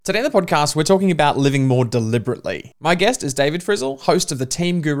Today on the podcast, we're talking about living more deliberately. My guest is David Frizzell, host of the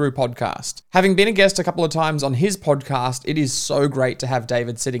Team Guru podcast. Having been a guest a couple of times on his podcast, it is so great to have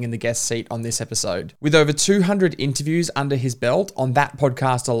David sitting in the guest seat on this episode. With over 200 interviews under his belt on that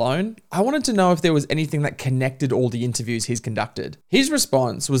podcast alone, I wanted to know if there was anything that connected all the interviews he's conducted. His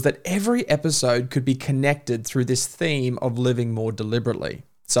response was that every episode could be connected through this theme of living more deliberately.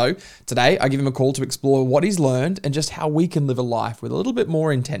 So today I give him a call to explore what he's learned and just how we can live a life with a little bit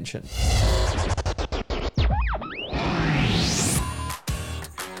more intention.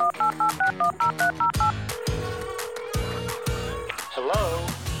 Hello?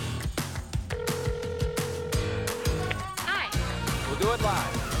 Hi. We'll do it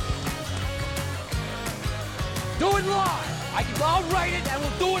live. Do it live! I'll write it and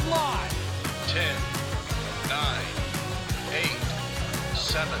we'll do it live! 10, 9, 8,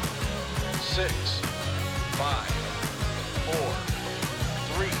 7, 6, 5, 4,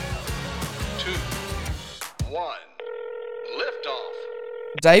 3, 2, 1. Liftoff.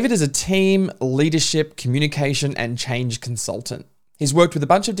 David is a team, leadership, communication, and change consultant. He's worked with a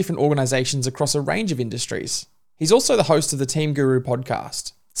bunch of different organizations across a range of industries. He's also the host of the Team Guru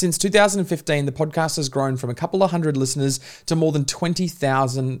podcast. Since 2015, the podcast has grown from a couple of hundred listeners to more than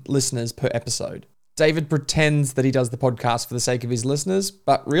 20,000 listeners per episode. David pretends that he does the podcast for the sake of his listeners,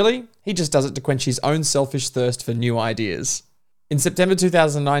 but really, he just does it to quench his own selfish thirst for new ideas. In September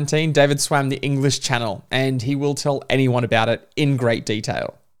 2019, David swam the English Channel, and he will tell anyone about it in great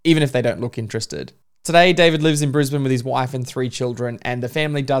detail, even if they don't look interested. Today, David lives in Brisbane with his wife and 3 children, and the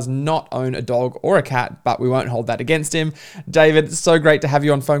family does not own a dog or a cat, but we won't hold that against him. David, it's so great to have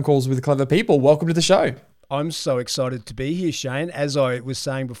you on Phone Calls with Clever People. Welcome to the show. I'm so excited to be here, Shane. As I was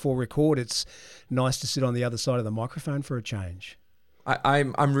saying before record, it's nice to sit on the other side of the microphone for a change.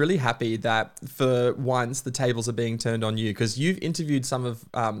 I'm really happy that for once the tables are being turned on you, because you've interviewed some of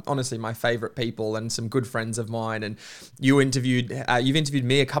honestly my favorite people and some good friends of mine, and you've interviewed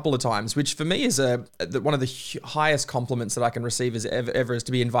me a couple of times, which for me is one of the highest compliments that I can receive ever is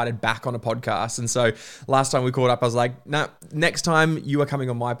to be invited back on a podcast. And so last time we caught up, I was like, nah, next time you are coming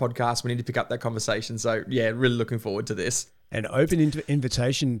on my podcast, we need to pick up that conversation. So yeah, really looking forward to this. An open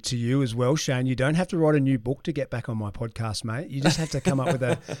invitation to you as well, Shane. You don't have to write a new book to get back on my podcast, mate. You just have to come up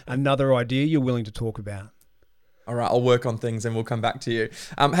with another idea you're willing to talk about. All right, I'll work on things and we'll come back to you.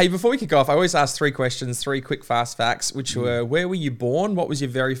 Hey, before we kick off, I always ask 3 questions, 3 quick fast facts, which were, where were you born? What was your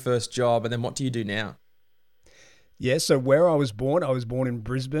very first job? And then what do you do now? Yeah, so where I was born in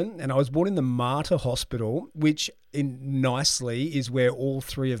Brisbane, and I was born in the Mater Hospital, which nicely is where all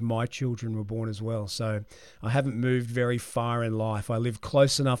 3 of my children were born as well. So I haven't moved very far in life. I live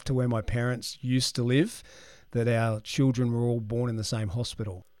close enough to where my parents used to live that our children were all born in the same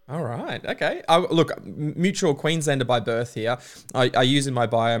hospital. All right. Okay. Look, mutual Queenslander by birth here. I use in my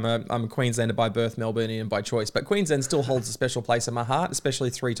bio, I'm a Queenslander by birth, Melburnian by choice, but Queensland still holds a special place in my heart, especially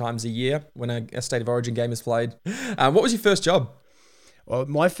 3 times a year when a State of Origin game is played. What was your first job? Well,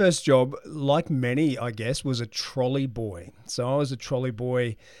 my first job, like many, I guess, was a trolley boy. So I was a trolley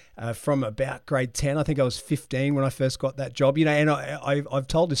boy from about grade 10. I think I was 15 when I first got that job. You know, and I've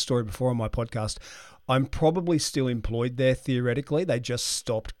told this story before on my podcast. I'm probably still employed there theoretically. They just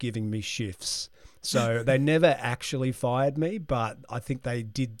stopped giving me shifts. So they never actually fired me, but I think they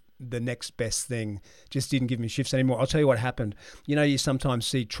did the next best thing, just didn't give me shifts anymore. I'll tell you what happened. You know, you sometimes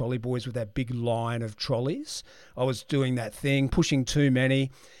see trolley boys with that big line of trolleys. I was doing that thing, pushing too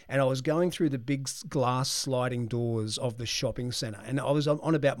many, and I was going through the big glass sliding doors of the shopping centre, and I was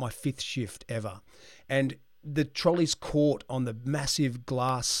on about my 5th shift ever. And the trolleys caught on the massive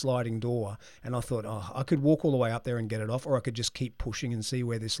glass sliding door, and I thought, I could walk all the way up there and get it off, or I could just keep pushing and see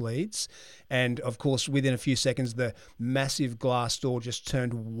where this leads. And of course, within a few seconds, the massive glass door just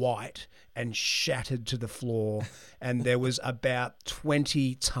turned white and shattered to the floor, and there was about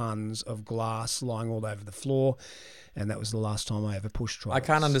 20 tons of glass lying all over the floor. And that was the last time I ever pushed trolleys. I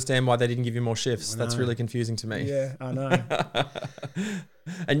can't understand why they didn't give you more shifts. That's really confusing to me. Yeah, I know.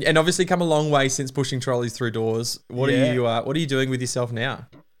 And obviously come a long way since pushing trolleys through doors. What are you doing with yourself now?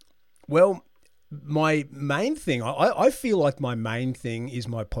 Well, my main thing, I feel like my main thing is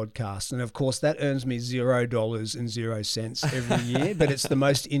my podcast. And of course, that earns me $0.00 every year, but it's the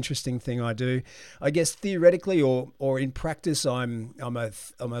most interesting thing I do. I guess theoretically or in practice, I'm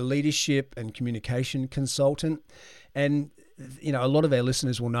a leadership and communication consultant. And a lot of our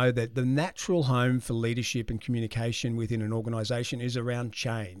listeners will know that the natural home for leadership and communication within an organization is around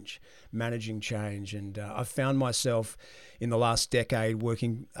change, managing change. And I've found myself in the last decade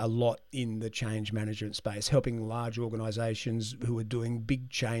working a lot in the change management space, helping large organizations who are doing big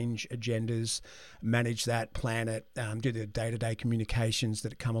change agendas, manage that, plan it, do the day-to-day communications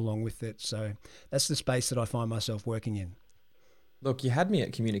that come along with it. So that's the space that I find myself working in. Look, you had me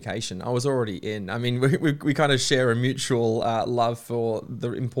at communication. I was already in. I mean, we kind of share a mutual love for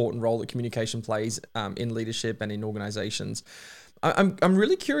the important role that communication plays in leadership and in organizations. I'm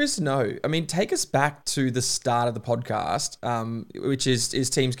really curious to know. I mean, take us back to the start of the podcast, which is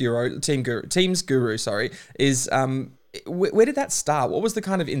Teams Guru. Sorry, where did that start? What was the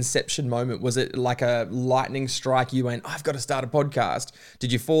kind of inception moment? Was it like a lightning strike? You went, I've got to start a podcast.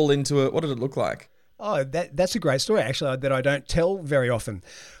 Did you fall into it? What did it look like? Oh, that's a great story, actually, that I don't tell very often.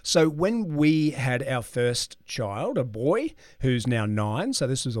 So when we had our first child, a boy who's now 9, so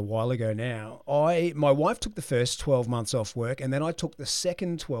this was a while ago now, my wife took the first 12 months off work, and then I took the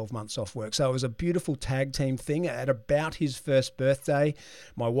second 12 months off work. So it was a beautiful tag team thing. At about his first birthday,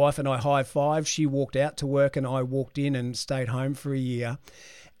 my wife and I high-fived. She walked out to work, and I walked in and stayed home for a year.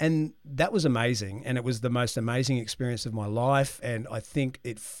 And that was amazing. And it was the most amazing experience of my life. And I think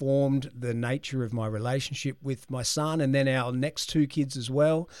it formed the nature of my relationship with my son and then our next 2 kids as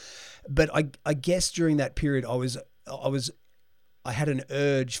well. But I guess during that period, I had an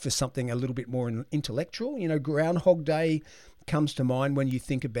urge for something a little bit more intellectual. Groundhog Day comes to mind when you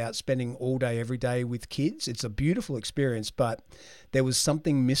think about spending all day, every day with kids. It's a beautiful experience, but there was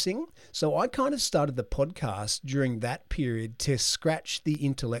something missing. So I kind of started the podcast during that period to scratch the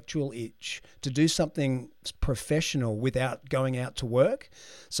intellectual itch, to do something professional without going out to work.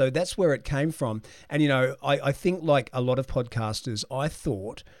 So that's where it came from. And, I think like a lot of podcasters, I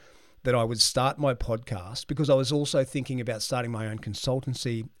thought that I would start my podcast because I was also thinking about starting my own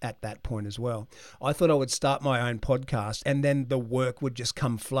consultancy at that point as well. I thought I would start my own podcast and then the work would just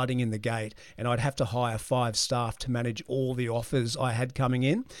come flooding in the gate and I'd have to hire 5 staff to manage all the offers I had coming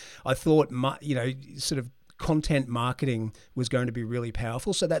in. I thought, sort of content marketing was going to be really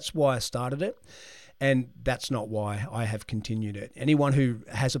powerful. So that's why I started it. And that's not why I have continued it. Anyone who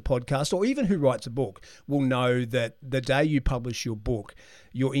has a podcast or even who writes a book will know that the day you publish your book,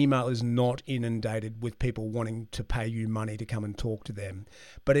 your email is not inundated with people wanting to pay you money to come and talk to them.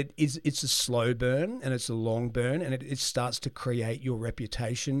 But it's a slow burn and it's a long burn, and it starts to create your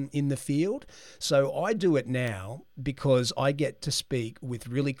reputation in the field. So I do it now because I get to speak with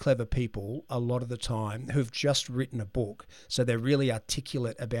really clever people a lot of the time who've just written a book. So they're really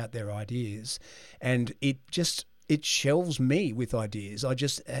articulate about their ideas. And it shelves me with ideas. I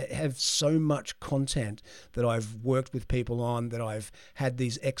just have so much content that I've worked with people on, that I've had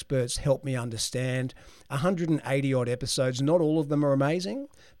these experts help me understand. 180 odd episodes, not all of them are amazing.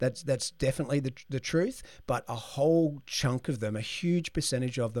 That's definitely the truth, but a whole chunk of them, a huge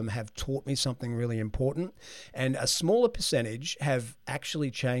percentage of them have taught me something really important, and a smaller percentage have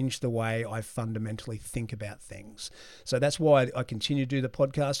actually changed the way I fundamentally think about things. So that's why I continue to do the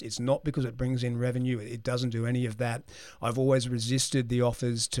podcast. It's not because it brings in revenue. It doesn't do any of that. I've always resisted the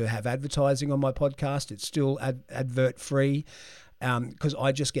offers to have advertising on my podcast. It's still advert free because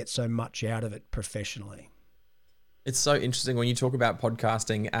I just get so much out of it professionally. It's so interesting when you talk about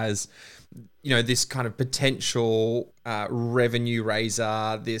podcasting as, this kind of potential revenue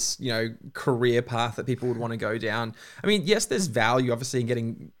raiser, this, career path that people would want to go down. I mean, yes, there's value, obviously, in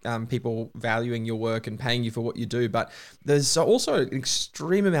getting people valuing your work and paying you for what you do, but there's also an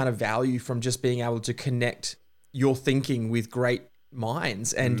extreme amount of value from just being able to connect your thinking with great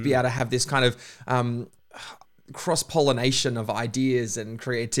minds and be able to have this kind of cross-pollination of ideas and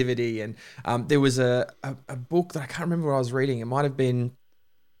creativity. And there was a book that I can't remember what I was reading. It might have been,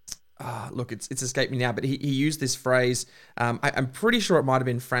 it's escaped me now, but he used this phrase. I'm pretty sure it might have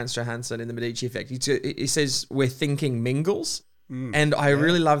been Franz Johansson in The Medici Effect. He says, "Where thinking mingles." And I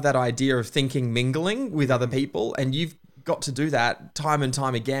really love that idea of thinking mingling with other people. And you've got to do that time and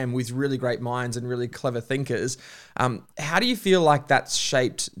time again with really great minds and really clever thinkers. How do you feel like that's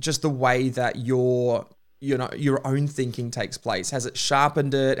shaped just the way that your own thinking takes place? Has it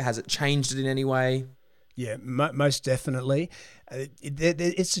sharpened it? Has it changed it in any way? Yeah, most definitely.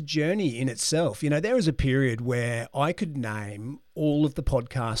 It's a journey in itself. There was a period where I could name all of the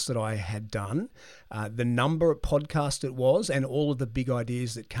podcasts that I had done, the number of podcasts it was, and all of the big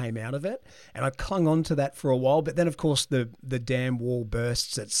ideas that came out of it. And I clung on to that for a while. But then, of course, the damn wall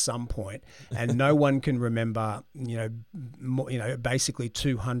bursts at some point, and no one can remember, basically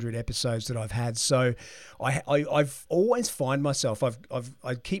 200 episodes that I've had. So I've always find myself,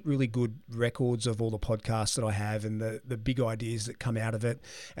 I keep really good records of all the podcasts that I have and the big ideas that come out of it.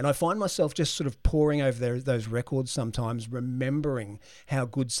 And I find myself just sort of poring over those records sometimes, remembering how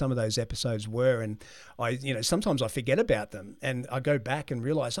good some of those episodes were. And sometimes I forget about them and I go back and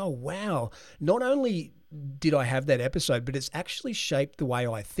realize, oh, wow, not only did I have that episode, but it's actually shaped the way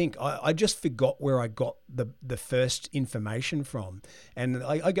I think. I just forgot where I got the first information from, and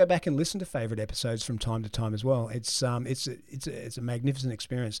I go back and listen to favorite episodes from time to time as well. It's a magnificent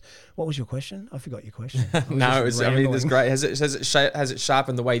experience. What was your question? I forgot your question. No, it's great. Has it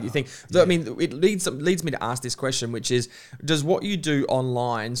sharpened the way that you think? Yeah. I mean, it leads me to ask this question, which is, does what you do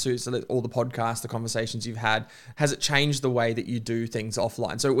online, so all the podcasts, the conversations you've had, has it changed the way that you do things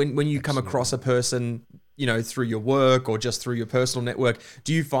offline? So when you come across a person, through your work or just through your personal network,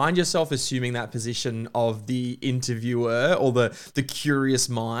 do you find yourself assuming that position of the interviewer or the curious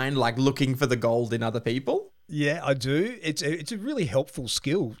mind, like looking for the gold in other people? Yeah, I do. It's a really helpful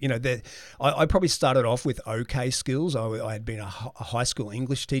skill. I probably started off with okay skills. I had been a high school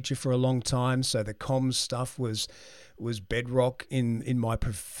English teacher for a long time, so the comms stuff was bedrock in my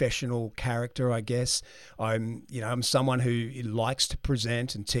professional character, I guess. I'm someone who likes to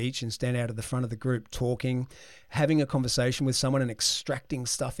present and teach and stand out at the front of the group talking. Having a conversation with someone and extracting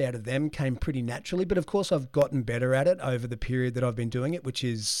stuff out of them came pretty naturally. But of course, I've gotten better at it over the period that I've been doing it, which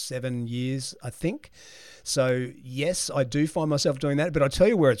is 7 years, I think. So yes, I do find myself doing that. But I'll tell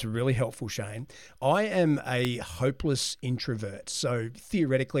you where it's really helpful, Shane. I am a hopeless introvert. So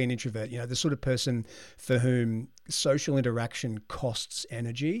theoretically an introvert, the sort of person for whom social interaction costs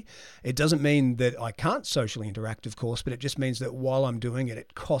energy. It doesn't mean that I can't socially interact, of course, but it just means that while I'm doing it,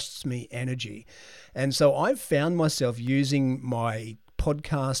 it costs me energy. And so I've found myself using my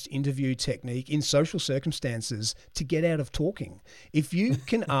podcast interview technique in social circumstances to get out of talking. If you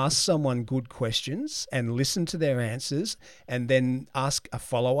can ask someone good questions and listen to their answers and then ask a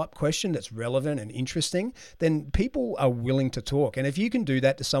follow-up question that's relevant and interesting, then people are willing to talk. And if you can do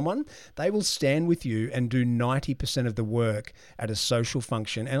that to someone, they will stand with you and do 90% of the work at a social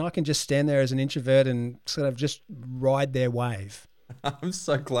function. And I can just stand there as an introvert and sort of just ride their wave. I'm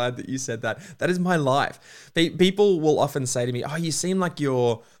so glad that you said that. That is my life. People will often say to me, oh, you seem like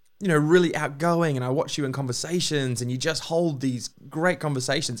you're, really outgoing, and I watch you in conversations and you just hold these great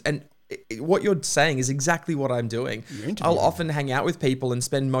conversations. And what you're saying is exactly what I'm doing. I'll often hang out with people and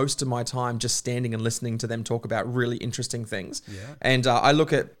spend most of my time just standing and listening to them talk about really interesting things. Yeah. And I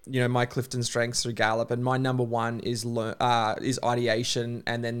look at, my Clifton strengths through Gallup, and my number one is ideation,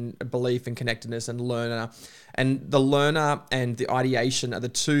 and then belief and connectedness and learner. And the learner and the ideation are the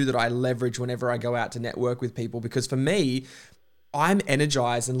two that I leverage whenever I go out to network with people, because for me, I'm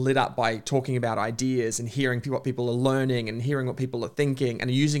energized and lit up by talking about ideas and hearing what people are learning and hearing what people are thinking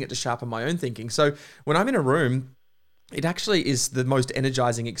and using it to sharpen my own thinking. So when I'm in a room, it actually is the most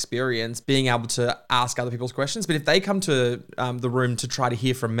energizing experience being able to ask other people's questions. But if they come to the room to try to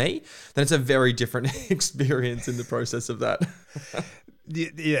hear from me, then it's a very different experience in the process of that.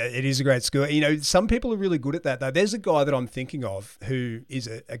 Yeah, it is a great skill. Some people are really good at that, though. There's a guy that I'm thinking of who is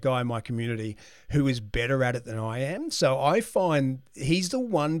a guy in my community who is better at it than I am. So I find he's the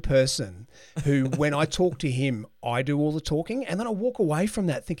one person who, when I talk to him, I do all the talking. And then I walk away from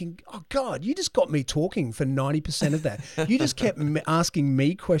that thinking, oh, God, you just got me talking for 90% of that. You just kept asking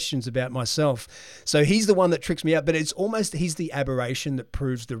me questions about myself. So he's the one that tricks me out. But it's almost he's the aberration that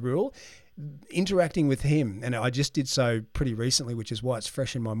proves the rule. Interacting with him, and I just did so pretty recently, which is why it's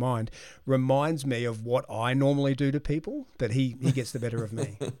fresh in my mind, reminds me of what I normally do to people, but he gets the better of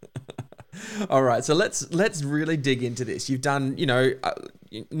me. All right, so let's really dig into this. You've done,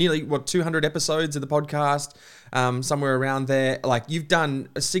 nearly 200 episodes of the podcast, somewhere around there. Like, you've done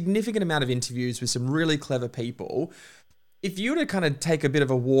a significant amount of interviews with some really clever people. If you were to kind of take a bit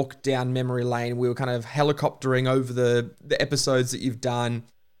of a walk down memory lane, we were kind of helicoptering over the episodes that you've done,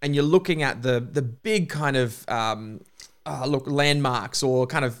 and you're looking at the big kind of landmarks or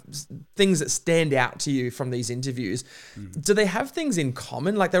kind of things that stand out to you from these interviews. Do they have things in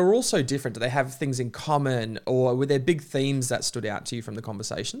common? Like, they were all so different. Do they have things in common, or were there big themes that stood out to you from the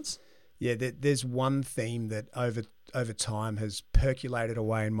conversations? Yeah, there's one theme that over time has percolated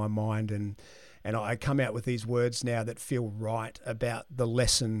away in my mind, and I come out with these words now that feel right about the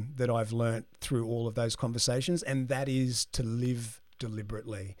lesson that I've learnt through all of those conversations, and that is to live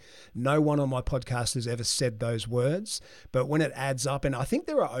deliberately. No one on my podcast has ever said those words, but when it adds up, and I think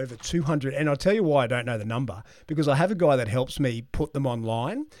there are over 200, and I'll tell you why I don't know the number, because I have a guy that helps me put them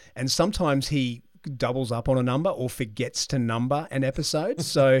online, and sometimes he doubles up on a number or forgets to number an episode.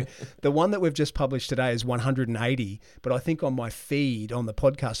 So the one that we've just published today is 180, but I think on my feed, on the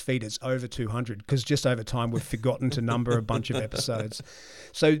podcast feed, it's over 200 because just over time we've forgotten to number a bunch of episodes.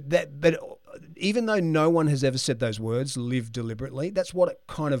 So but even though no one has ever said those words, live deliberately, that's what it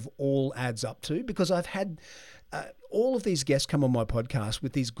kind of all adds up to, because I've had all of these guests come on my podcast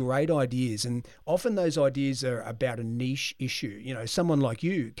with these great ideas, and often those ideas are about a niche issue. You know, someone like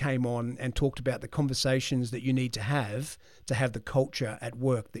you came on and talked about the conversations that you need to have the culture at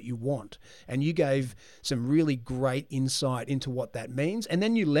work that you want. And you gave some really great insight into what that means. And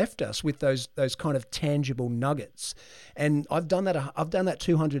then you left us with those kind of tangible nuggets. And I've done that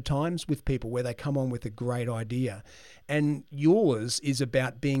 200 times with people where they come on with a great idea. And yours is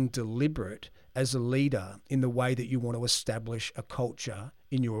about being deliberate as a leader in the way that you want to establish a culture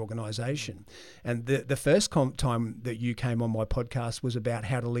in your organization. And the first time that you came on my podcast was about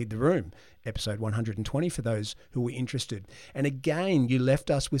how to lead the room, episode 120 for those who were interested. And again, you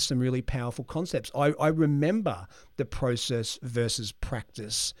left us with some really powerful concepts. I remember the process versus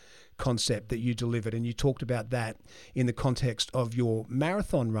practice concept that you delivered, and you talked about that in the context of your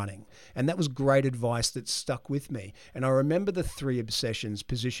marathon running, and that was great advice that stuck with me. And I remember the 3 obsessions: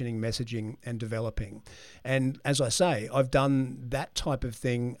 positioning, messaging, and developing. And as I say, I've done that type of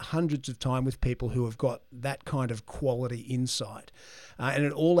thing hundreds of times with people who have got that kind of quality insight, and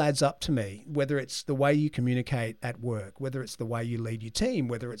it all adds up to me, whether it's the way you communicate at work, whether it's the way you lead your team,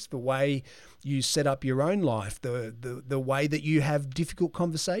 whether it's the way you set up your own life, the way that you have difficult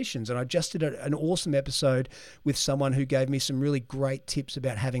conversations. And I just did an awesome episode with someone who gave me some really great tips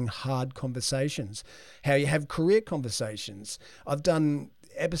about having hard conversations, how you have career conversations. I did an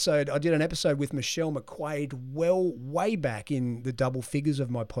episode with Michelle McQuaid way back in the double figures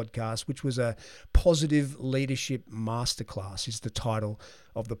of my podcast, which was a positive leadership masterclass is the title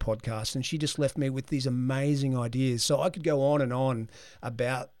of the podcast. And she just left me with these amazing ideas. So I could go on and on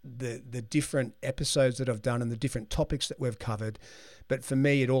about the different episodes that I've done and the different topics that we've covered. But for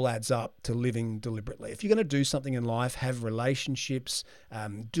me, it all adds up to living deliberately. If you're going to do something in life, have relationships,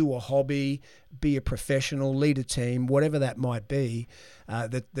 do a hobby, be a professional, lead a team, whatever that might be,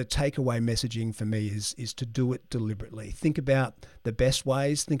 the takeaway messaging for me is to do it deliberately. Think about the best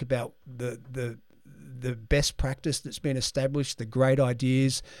ways, think about the best practice that's been established, the great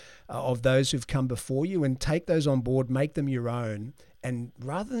ideas of those who've come before you, and take those on board, make them your own. And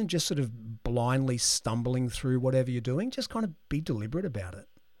rather than just sort of blindly stumbling through whatever you're doing, just kind of be deliberate about it.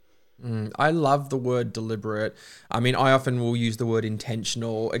 I love the word deliberate. I mean, I often will use the word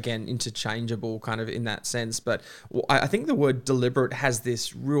intentional, again, interchangeable kind of in that sense. But I think the word deliberate has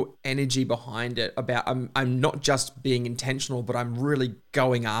this real energy behind it about I'm not just being intentional, but I'm really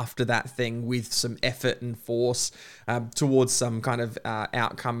going after that thing with some effort and force towards some kind of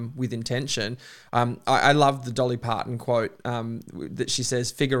outcome with intention. I love the Dolly Parton quote that she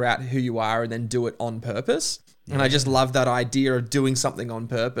says, figure out who you are and then do it on purpose. And I just love that idea of doing something on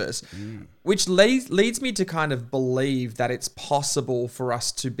purpose, which leads me to kind of believe that it's possible for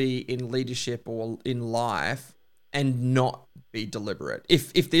us to be in leadership or in life and not be deliberate.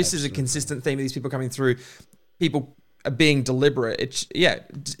 If this is a consistent theme of these people coming through, people are being deliberate.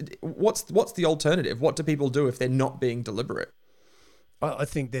 What's the alternative? What do people do if they're not being deliberate? I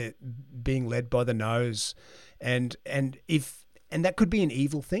think they're being led by the nose, and that could be an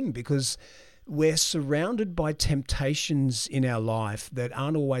evil thing, because we're surrounded by temptations in our life that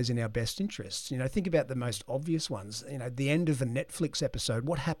aren't always in our best interests. You know, think about the most obvious ones. You know, the end of a Netflix episode.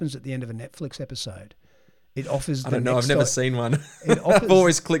 What happens at the end of a Netflix episode? It offers. I don't know. I've never seen one. Offers, I've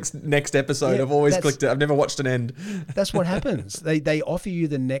always clicked next episode. Yeah, I've always clicked it. I've never watched an end. That's what happens. They offer you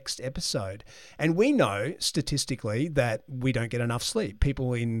the next episode, and we know statistically that we don't get enough sleep.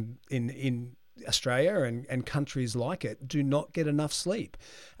 People in Australia and countries like it do not get enough sleep,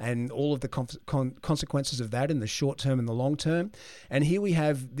 and all of the consequences of that in the short term and the long term. And here we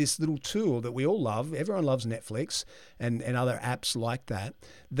have this little tool that we all love. Everyone loves Netflix and other apps like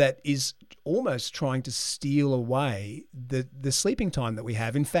that is almost trying to steal away the sleeping time that we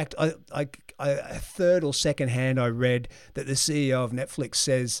have. In fact, I third or second hand, I read that the CEO of Netflix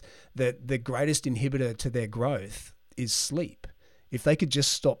says that the greatest inhibitor to their growth is sleep. If they could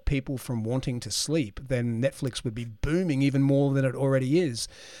just stop people from wanting to sleep, then Netflix would be booming even more than it already is.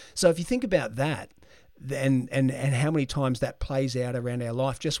 So if you think about that, and how many times that plays out around our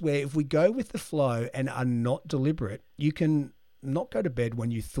life, just where if we go with the flow and are not deliberate, you can not go to bed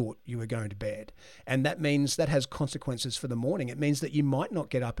when you thought you were going to bed. And that means that has consequences for the morning. It means that you might not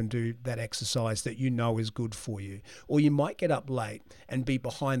get up and do that exercise that you know is good for you, or you might get up late and be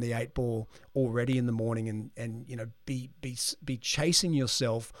behind the 8 ball already in the morning and you know, be chasing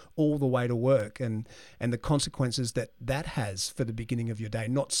yourself all the way to work, and the consequences that has for the beginning of your day,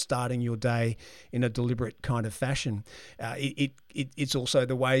 not starting your day in a deliberate kind of fashion. It's also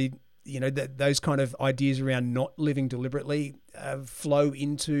the way, you know, that those kind of ideas around not living deliberately flow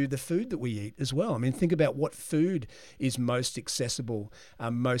into the food that we eat as well. I mean, think about what food is most accessible,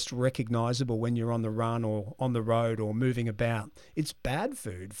 most recognizable when you're on the run or on the road or moving about. It's bad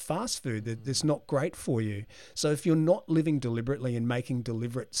food, fast food that's not great for you. So if you're not living deliberately and making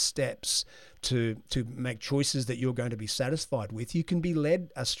deliberate steps to make choices that you're going to be satisfied with, you can be led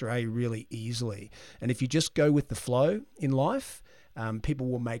astray really easily. And if you just go with the flow in life, people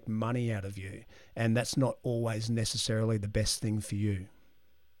will make money out of you, and that's not always necessarily the best thing for you.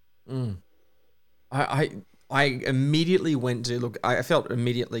 I immediately went to look. I felt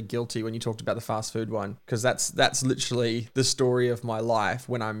immediately guilty when you talked about the fast food one, because that's literally the story of my life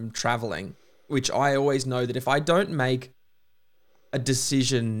when I'm traveling. Which I always know that if I don't make a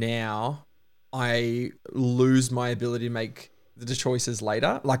decision now, I lose my ability to make the choices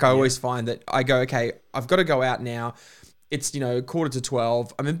later. Like I always find that I go, okay, I've got to go out now. It's, you know,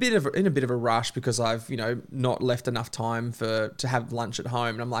 11:45. I'm in a bit of a rush because I've, you know, not left enough time to have lunch at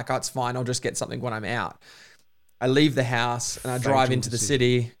home. And I'm like, oh, it's fine. I'll just get something when I'm out. I leave the house and I drive into the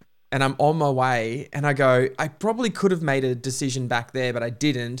city and I'm on my way and I go, I probably could have made a decision back there, but I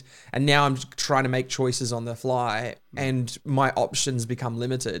didn't. And now I'm trying to make choices on the fly and my options become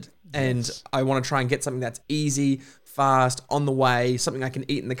limited. And I want to try and get something that's easy, fast, on the way, something I can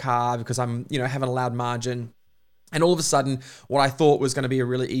eat in the car because I'm, you know, having a loud margin. And all of a sudden, what I thought was going to be a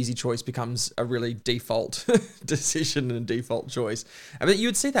really easy choice becomes a really default decision and a default choice. I mean, you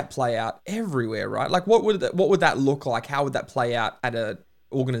would see that play out everywhere, right? Like, what would that look like? How would that play out at an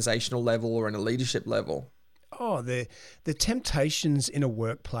organizational level or in a leadership level? Oh, the temptations in a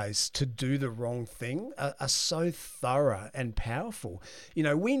workplace to do the wrong thing are so thorough and powerful. You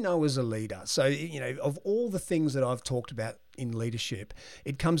know, we know as a leader, so, you know, of all the things that I've talked about in leadership,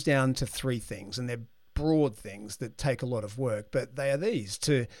 it comes down to 3 things, and they're broad things that take a lot of work, but they are these: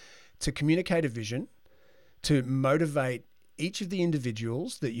 to communicate a vision, to motivate each of the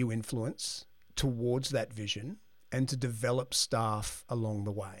individuals that you influence towards that vision, and to develop staff along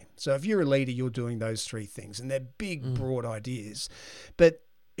the way. So if you're a leader, you're doing those 3 things, and they're big, broad ideas. But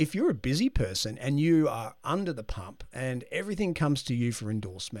if you're a busy person and you are under the pump and everything comes to you for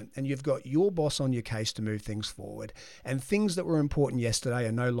endorsement and you've got your boss on your case to move things forward, and things that were important yesterday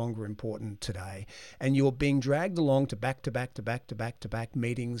are no longer important today, and you're being dragged along to back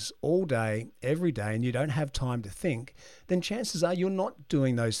meetings all day, every day, and you don't have time to think, then chances are you're not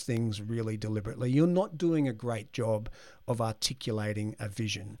doing those things really deliberately. You're not doing a great job of articulating a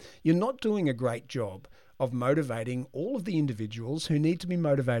vision. You're not doing a great job of motivating all of the individuals who need to be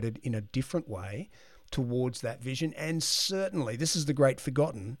motivated in a different way towards that vision. And certainly, this is the great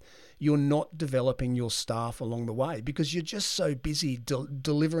forgotten, you're not developing your staff along the way because you're just so busy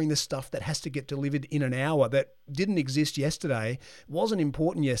delivering the stuff that has to get delivered in an hour that didn't exist yesterday, wasn't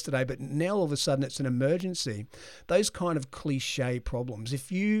important yesterday, but now all of a sudden it's an emergency. Those kind of cliche problems.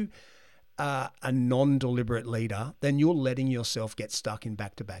 If you a non-deliberate leader, then you're letting yourself get stuck in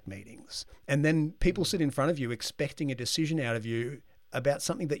back-to-back meetings. And then people sit in front of you expecting a decision out of you about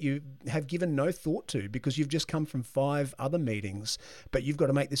something that you have given no thought to because you've just come from 5 other meetings, but you've got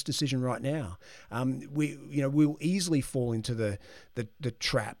to make this decision right now. We'll easily fall into the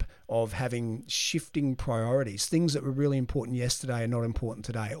trap of having shifting priorities. Things that were really important yesterday are not important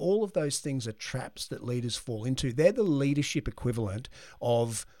today. All of those things are traps that leaders fall into. They're the leadership equivalent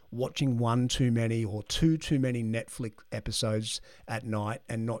of watching 1 too many or 2 too many Netflix episodes at night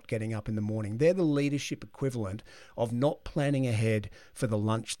and not getting up in the morning. They're the leadership equivalent of not planning ahead for the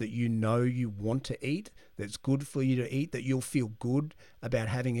lunch that you know you want to eat, that's good for you to eat, that you'll feel good about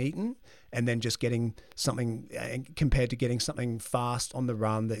having eaten, and then just getting something compared to getting something fast on the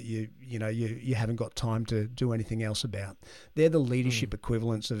run that you haven't got time to do anything else about. They're the leadership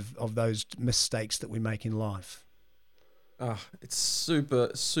equivalents of those mistakes that we make in life. Oh, it's super,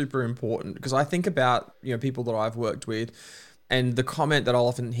 super important because I think about, people that I've worked with, and the comment that I'll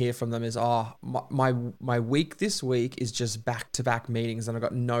often hear from them is, my week this week is just back-to-back meetings and I've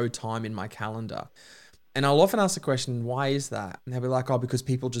got no time in my calendar. And I'll often ask the question, why is that? And they'll be like, because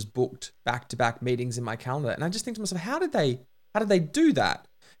people just booked back-to-back meetings in my calendar. And I just think to myself, how did they do that?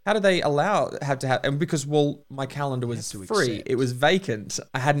 How did they and because, my calendar was free. It was vacant.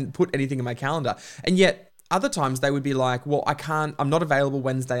 I hadn't put anything in my calendar. And yet other times they would be like, well, I'm not available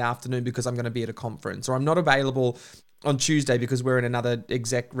Wednesday afternoon because I'm going to be at a conference, or I'm not available on Tuesday because we're in another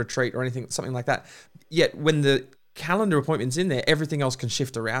exec retreat or something like that. Yet when the calendar appointment's in there, everything else can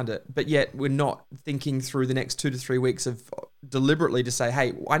shift around it. But yet we're not thinking through the next 2 to 3 weeks of deliberately to say,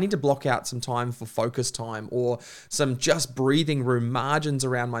 hey, I need to block out some time for focus time or some just breathing room margins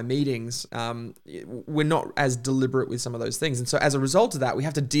around my meetings. We're not as deliberate with some of those things. And so as a result of that, we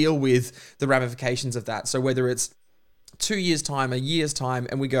have to deal with the ramifications of that. So whether it's 2 years' time, a year's time,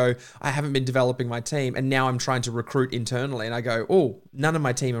 and we go, I haven't been developing my team, and now I'm trying to recruit internally, and I go, oh, none of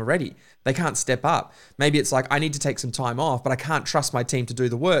my team are ready. They can't step up. Maybe it's like, I need to take some time off, but I can't trust my team to do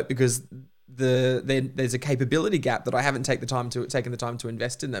the work because there's a capability gap that I haven't taken the time to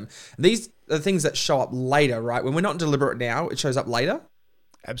invest in them. These are things that show up later, right? When we're not deliberate now, it shows up later.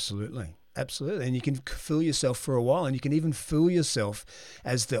 Absolutely. Absolutely. And you can fool yourself for a while, and you can even fool yourself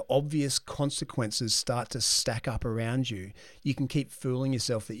as the obvious consequences start to stack up around you. You can keep fooling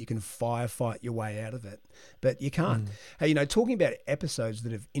yourself that you can firefight your way out of it, but you can't. Hey, talking about episodes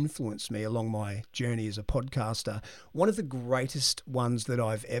that have influenced me along my journey as a podcaster, one of the greatest ones that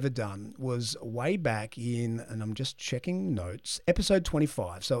I've ever done was way back in, and I'm just checking notes, episode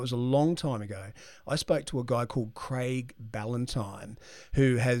 25. So it was a long time ago. I spoke to a guy called Craig Ballantyne,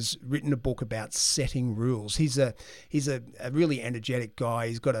 who has written a book about setting rules. He's a really energetic guy.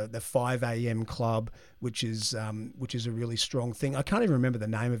 He's got the 5 a.m. club, which is a really strong thing. I can't even remember the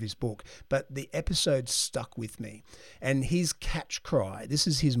name of his book, but the episode stuck with me. And his catch cry, this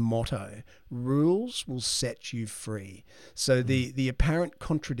is his motto: rules will set you free. So the apparent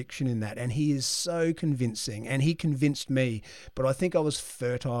contradiction in that, and he is so convincing, and he convinced me, but I think I was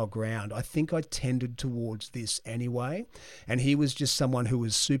fertile ground. I think I tended towards this anyway. And he was just someone who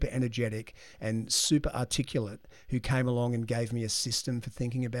was super energetic and super articulate, who came along and gave me a system for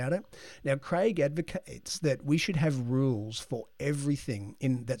thinking about it. Now, Craig advocates that we should have rules for everything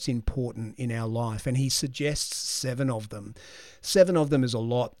that's important in our life, and he suggests 7 of them. 7 of them is a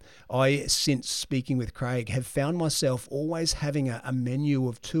lot. I, since speaking with Craig, have found myself always having a menu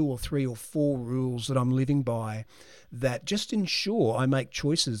of 2 or 3 or 4 rules that I'm living by that just ensure I make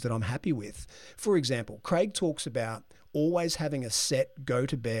choices that I'm happy with. For example, Craig talks about always having a set go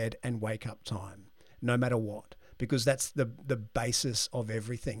to bed and wake up time, no matter what, because that's the basis of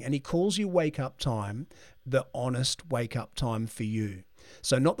everything. And he calls you wake up time the honest wake up time for you.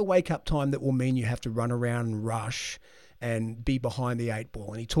 So not the wake up time that will mean you have to run around and rush and be behind the 8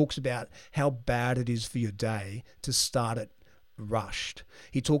 ball. And he talks about how bad it is for your day to start it rushed.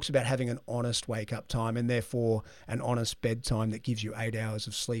 He talks about having an honest wake up time and therefore an honest bedtime that gives you 8 hours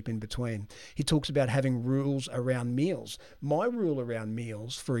of sleep in between. He talks about having rules around meals. My rule around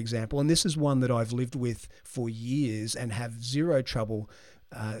meals, for example, and this is one that I've lived with for years and have zero trouble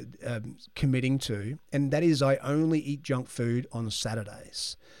committing to, and that is I only eat junk food on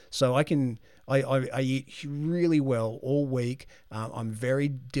Saturdays. So I eat really well all week. I'm very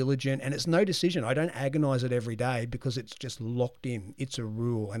diligent, and it's no decision. I don't agonize it every day because it's just locked in. It's a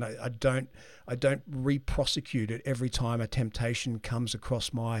rule, and I don't re-prosecute it every time a temptation comes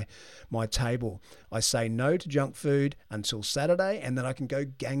across my table. I say no to junk food until Saturday, and then I can go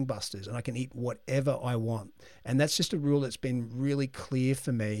gangbusters and I can eat whatever I want. And that's just a rule that's been really clear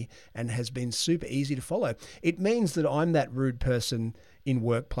for me and has been super easy to follow. It means that I'm that rude person in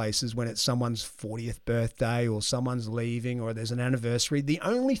workplaces when it's someone's 40th birthday or someone's leaving or there's an anniversary. The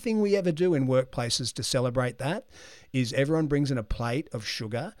only thing we ever do in workplaces to celebrate that is everyone brings in a plate of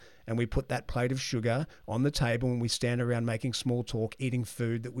sugar, and we put that plate of sugar on the table and we stand around making small talk, eating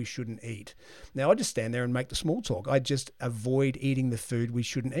food that we shouldn't eat. Now, I just stand there and make the small talk. I just avoid eating the food we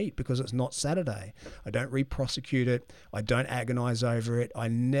shouldn't eat because it's not Saturday. I don't re-prosecute it. I don't agonize over it. I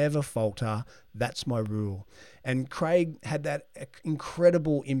never falter. That's my rule. And Craig had that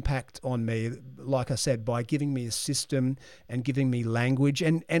incredible impact on me, like I said, by giving me a system and giving me language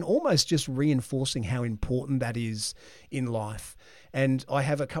and almost just reinforcing how important that is in life. And I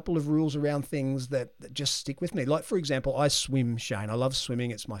have a couple of rules around things that just stick with me. Like, for example, I swim, Shane. I love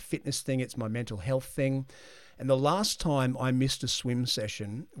swimming. It's my fitness thing. It's my mental health thing. And the last time I missed a swim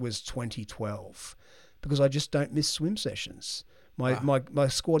session was 2012 because I just don't miss swim sessions. My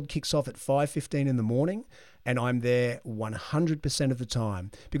squad kicks off at 5:15 in the morning, and I'm there 100% of the time.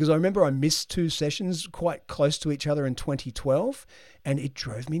 Because I remember I missed 2 sessions quite close to each other in 2012, and it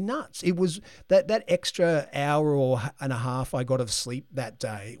drove me nuts. It was that extra hour and a half I got of sleep that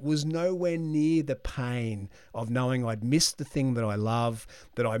day was nowhere near the pain of knowing I'd missed the thing that I love,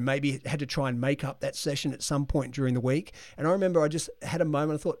 that I maybe had to try and make up that session at some point during the week. And I remember I just had a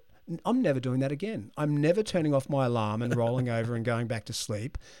moment, I thought, I'm never doing that again. I'm never turning off my alarm and rolling over and going back to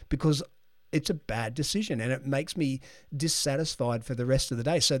sleep because it's a bad decision and it makes me dissatisfied for the rest of the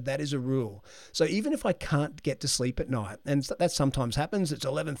day. So that is a rule. So even if I can't get to sleep at night, and that sometimes happens, it's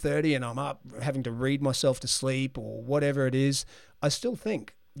 11:30 and I'm up having to read myself to sleep or whatever it is, I still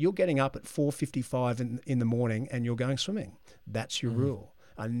think you're getting up at 4:55 in the morning and you're going swimming. That's your rule.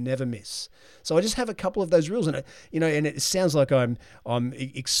 I never miss. So I just have a couple of those rules, and it sounds like I'm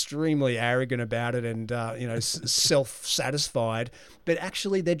extremely arrogant about it and self-satisfied, but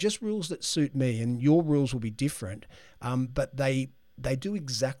actually they're just rules that suit me, and your rules will be different. But they do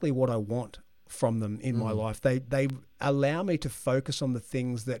exactly what I want from them in my life. They allow me to focus on the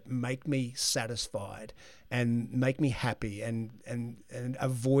things that make me satisfied and make me happy and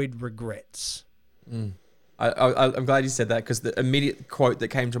avoid regrets. I'm glad you said that, because the immediate quote that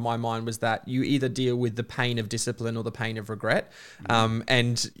came to my mind was that you either deal with the pain of discipline or the pain of regret,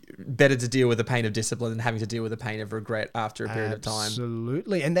 and better to deal with the pain of discipline than having to deal with the pain of regret after a period of time.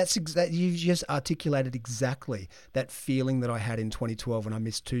 Absolutely. And that's you just articulated exactly that feeling that I had in 2012 when I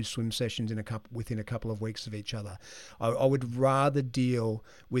missed 2 swim sessions within a couple of weeks of each other. I would rather deal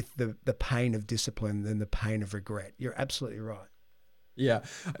with the pain of discipline than the pain of regret. You're absolutely right. Yeah.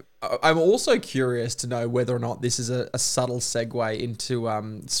 I'm also curious to know whether or not this is a subtle segue into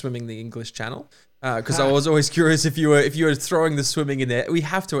swimming the English Channel. Because I was always curious if you were throwing the swimming in there. We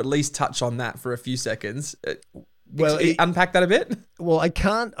have to at least touch on that for a few seconds. Unpack that a bit. Well, I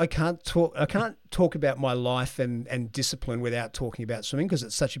can't talk about my life and discipline without talking about swimming, because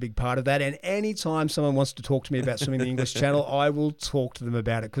it's such a big part of that. And anytime someone wants to talk to me about swimming the English Channel, I will talk to them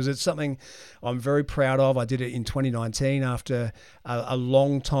about it, because it's something I'm very proud of. I did it in 2019 after a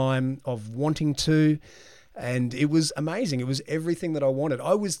long time of wanting to. And it was amazing. It was everything that I wanted.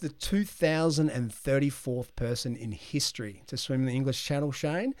 I was the 2034th person in history to swim the English Channel,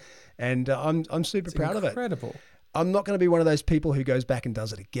 Shane, and I'm super proud of it. Incredible. I'm not going to be one of those people who goes back and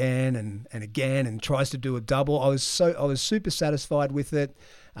does it again and again and tries to do a double. I was super satisfied with it.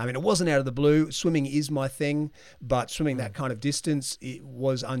 I mean, it wasn't out of the blue. Swimming is my thing, but swimming that kind of distance, it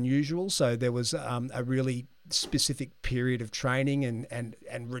was unusual. So there was a really specific period of training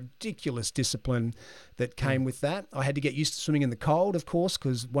and ridiculous discipline that came with that. I had to get used to swimming in the cold, of course,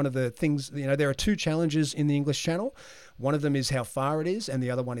 because one of the things, there are 2 challenges in the English Channel. One of them is how far it is, and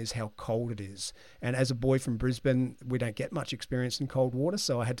the other one is how cold it is. And as a boy from Brisbane, we don't get much experience in cold water,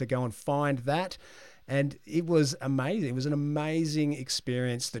 so I had to go and find that. And it was amazing. It was an amazing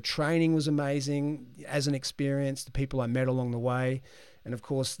experience. The training was amazing as an experience, the people I met along the way. And of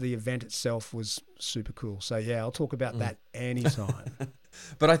course, the event itself was super cool. So yeah, I'll talk about that anytime.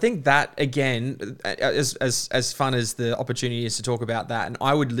 But I think that, again, as fun as the opportunity is to talk about that, and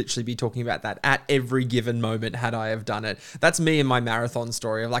I would literally be talking about that at every given moment had I have done it. That's me and my marathon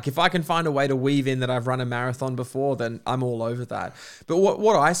story. Like, if I can find a way to weave in that I've run a marathon before, then I'm all over that. But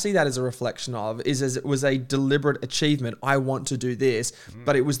what I see that as a reflection of is it was a deliberate achievement. I want to do this,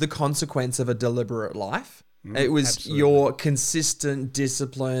 but it was the consequence of a deliberate life. It was Absolutely. Your consistent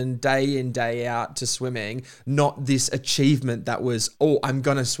discipline day in, day out to swimming, not this achievement that was, I'm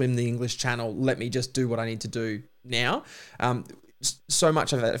going to swim the English Channel. Let me just do what I need to do now. So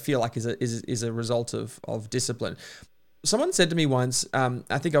much of it I feel like is a result of discipline. Someone said to me once,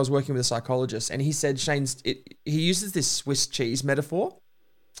 I think I was working with a psychologist, and he said, he uses this Swiss cheese metaphor.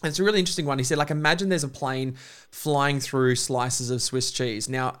 And it's a really interesting one. He said, like, imagine there's a plane flying through slices of Swiss cheese.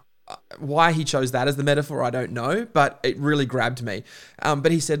 Now, why he chose that as the metaphor, I don't know, but it really grabbed me.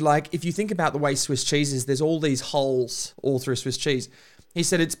 But he said, like, if you think about the way Swiss cheese is, there's all these holes all through Swiss cheese. He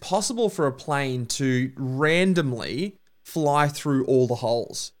said it's possible for a plane to randomly fly through all the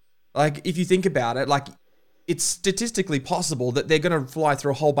holes. Like, if you think about it, like, it's statistically possible that they're going to fly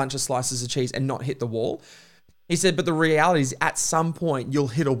through a whole bunch of slices of cheese and not hit the wall. He said, but the reality is at some point you'll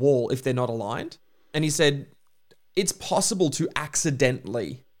hit a wall if they're not aligned. And he said, it's possible to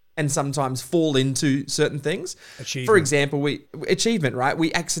accidentally and sometimes fall into certain things. Achievement. For example, achievement, right?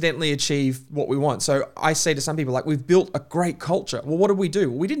 We accidentally achieve what we want. So I say to some people, like, we've built a great culture. Well, what did we do?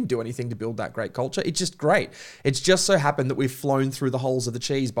 Well, we didn't do anything to build that great culture. It's just great. It's just so happened that we've flown through the holes of the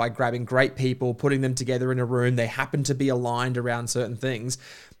cheese by grabbing great people, putting them together in a room. They happen to be aligned around certain things.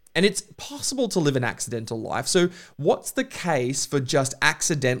 And it's possible to live an accidental life. So what's the case for just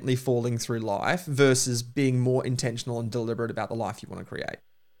accidentally falling through life versus being more intentional and deliberate about the life you want to create?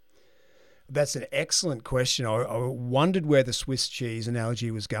 That's an excellent question. I wondered where the Swiss cheese analogy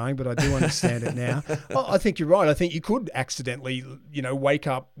was going, but I do understand it now. Well, I think you're right. I think you could accidentally, wake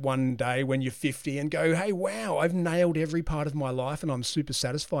up one day when you're 50 and go, hey, wow, I've nailed every part of my life and I'm super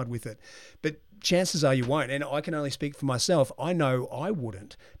satisfied with it. But chances are you won't. And I can only speak for myself. I know I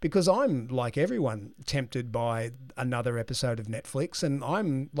wouldn't, because I'm like everyone tempted by another episode of Netflix, and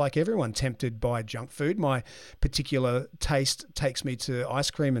I'm like everyone tempted by junk food. My particular taste takes me to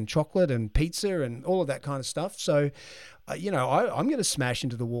ice cream and chocolate and pizza and all of that kind of stuff. So, I'm going to smash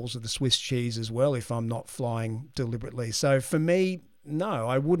into the walls of the Swiss cheese as well if I'm not flying deliberately. So for me, no,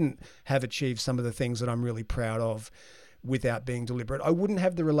 I wouldn't have achieved some of the things that I'm really proud of without being deliberate. I wouldn't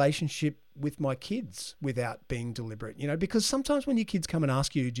have the relationship with my kids without being deliberate, because sometimes when your kids come and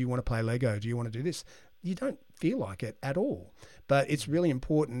ask you, do you want to play Lego? Do you want to do this? You don't feel like it at all. But it's really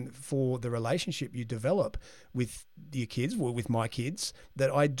important for the relationship you develop with your kids, or with my kids,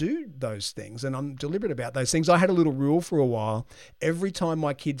 that I do those things and I'm deliberate about those things. I had a little rule for a while. Every time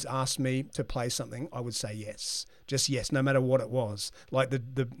my kids asked me to play something, I would say yes. Just yes, no matter what it was, like the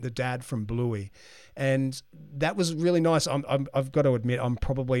dad from Bluey. And that was really nice. I've got to admit, I'm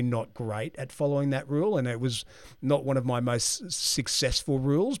probably not great at following that rule, and it was not one of my most successful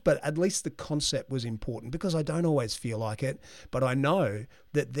rules, but at least the concept was important, because I don't always feel like it, but I know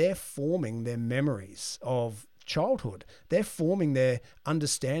that they're forming their memories of childhood. They're forming their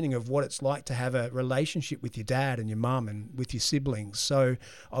understanding of what it's like to have a relationship with your dad and your mum and with your siblings. So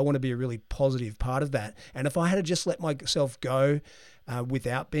I want to be a really positive part of that. And if I had to just let myself go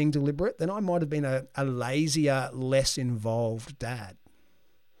without being deliberate, then I might have been a lazier, less involved dad.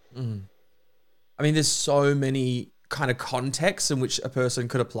 I mean, there's so many kind of contexts in which a person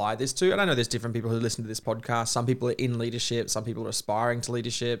could apply this to. And I know there's different people who listen to this podcast. Some people are in leadership. Some people are aspiring to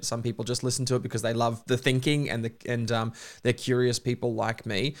leadership. Some people just listen to it because they love the thinking and they're curious people like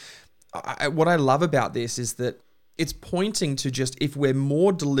me. What I love about this is that it's pointing to just, if we're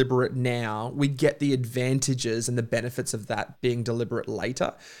more deliberate now, we get the advantages and the benefits of that being deliberate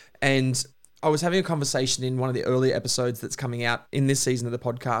later. And I was having a conversation in one of the earlier episodes that's coming out in this season of the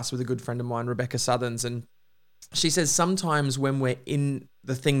podcast with a good friend of mine, Rebecca Southerns, and she says sometimes when we're in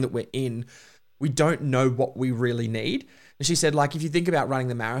the thing that we're in, we don't know what we really need. And she said, like, if you think about running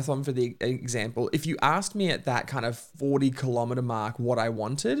the marathon, for the example, if you asked me at that kind of 40-kilometer mark what I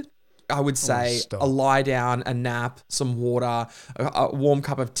wanted, I would say a lie down, a nap, some water, a warm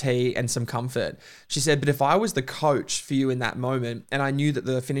cup of tea, and some comfort. She said, but if I was the coach for you in that moment and I knew that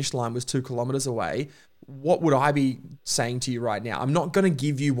the finish line was 2 kilometers away, what would I be saying to you right now? I'm not going to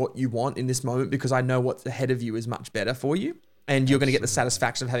give you what you want in this moment, because I know what's ahead of you is much better for you, and you're going to get the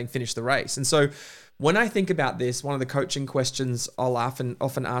satisfaction of having finished the race. And so when I think about this, one of the coaching questions I'll often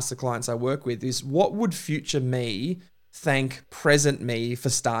ask the clients I work with is, what would future me thank present me for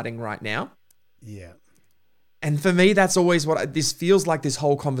starting right now? Yeah. And for me, that's always what this feels like. This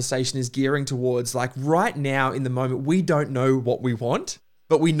whole conversation is gearing towards, like, right now in the moment, we don't know what we want,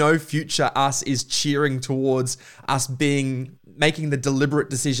 but we know future us is cheering towards us making the deliberate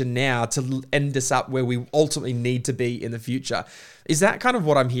decision now to end us up where we ultimately need to be in the future. Is that kind of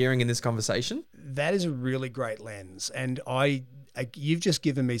what I'm hearing in this conversation? That is a really great lens. And you've just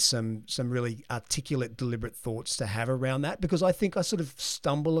given me some really articulate, deliberate thoughts to have around that, because I think I sort of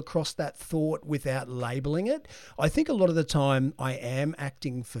stumble across that thought without labeling it. I think a lot of the time I am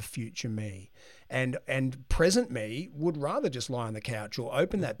acting for future me. And present me would rather just lie on the couch or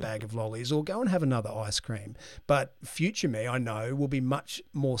open that bag of lollies or go and have another ice cream. But future me, I know, will be much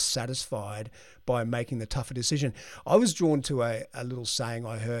more satisfied by making the tougher decision. I was drawn to a little saying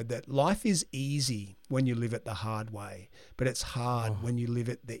I heard, that life is easy when you live it the hard way, but it's hard when you live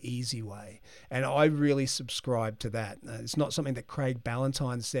it the easy way. And I really subscribe to that. It's not something that Craig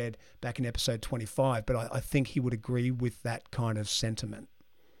Ballantyne said back in episode 25, but I think he would agree with that kind of sentiment.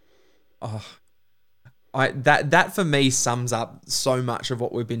 That for me sums up so much of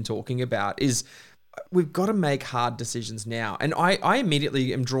what we've been talking about. Is we've got to make hard decisions now. And I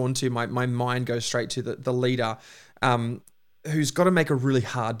immediately am drawn to, my mind goes straight to the leader who's got to make a really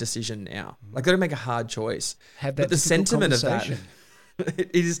hard decision now. Like, got to make a hard choice. Have that but the sentiment of that,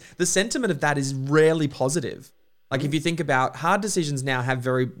 the sentiment of that is rarely positive. Like, if you think about, hard decisions now have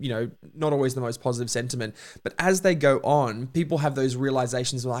very, not always the most positive sentiment, but as they go on, people have those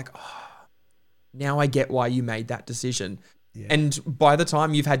realizations of like, now I get why you made that decision. Yeah. And by the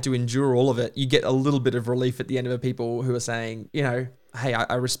time you've had to endure all of it, you get a little bit of relief at the end of it, people who are saying, hey,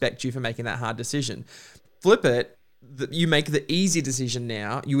 I respect you for making that hard decision. Flip it. You make the easy decision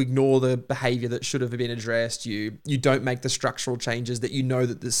now. You ignore the behavior that should have been addressed. You don't make the structural changes that you know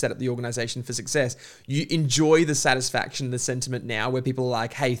that set up the organization for success. You enjoy the satisfaction, the sentiment now, where people are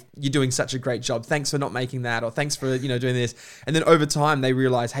like, hey, you're doing such a great job. Thanks for not making that, or thanks for doing this. And then over time, they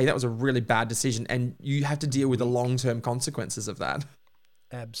realize, hey, that was a really bad decision, and you have to deal with the long-term consequences of that.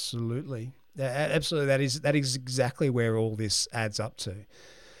 Absolutely. Absolutely. That is exactly where all this adds up to.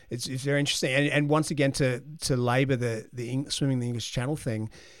 It's very interesting. And once again, to labour swimming the English Channel thing.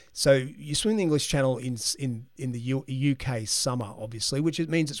 So you swim the English Channel in the UK summer, obviously, which it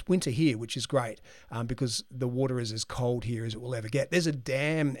means it's winter here, which is great because the water is as cold here as it will ever get. There's a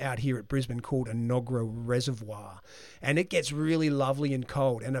dam out here at Brisbane called Enoggera Reservoir, and it gets really lovely and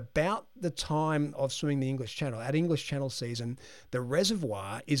cold. And about the time of swimming the English Channel, at English Channel season, the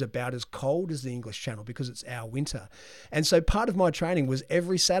reservoir is about as cold as the English Channel because it's our winter. And so part of my training was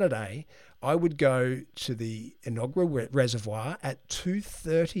every Saturday, I would go to the Enoggera Reservoir at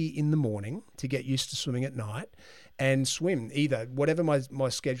 2:30 in the morning to get used to swimming at night and swim either whatever my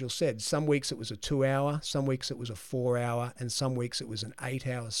schedule said. Some weeks it was a 2 hour, some weeks it was a 4 hour, and some weeks it was an 8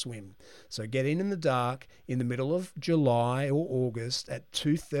 hour swim. So get in the dark in the middle of July or August at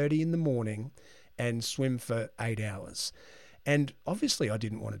 2:30 in the morning and swim for 8 hours. And obviously I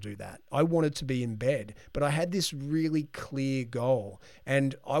didn't want to do that. I wanted to be in bed, but I had this really clear goal,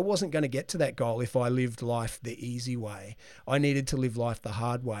 and I wasn't going to get to that goal if I lived life the easy way. I needed to live life the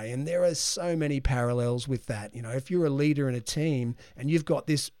hard way. And there are so many parallels with that. You know, if you're a leader in a team and you've got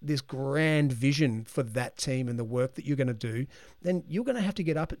this grand vision for that team and the work that you're going to do, then you're going to have to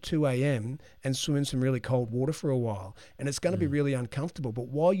get up at 2 a.m. and swim in some really cold water for a while. And it's going to be really uncomfortable. But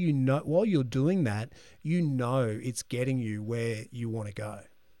while you're doing that, you know it's getting you where you want to go.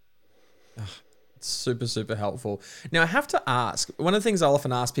 Super, super helpful. Now, I have to ask, one of the things I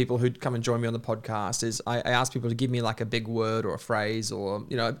often ask people who come and join me on the podcast is I ask people to give me like a big word or a phrase or,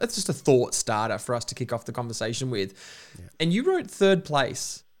 you know, it's just a thought starter for us to kick off the conversation with. Yeah. And you wrote third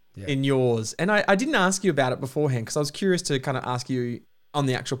place in yours. And I didn't ask you about it beforehand because I was curious to kind of ask you on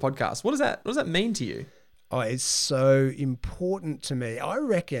the actual podcast. What does that mean to you? Oh, it's so important to me. I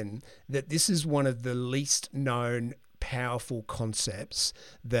reckon that this is one of the least known powerful concepts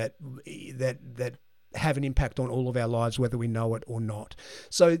that have an impact on all of our lives, whether we know it or not.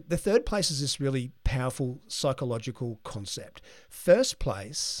 So the third place is this really powerful psychological concept. First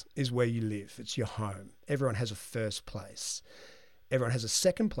place is where you live. It's your home. Everyone has a first place. Everyone has a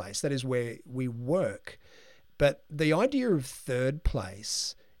second place. That is where we work. But the idea of third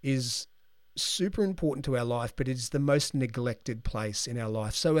place is super important to our life, but it's the most neglected place in our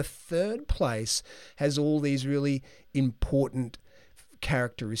life. So a third place has all these really important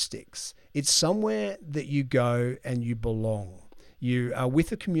characteristics. It's somewhere that you go and you belong. You are with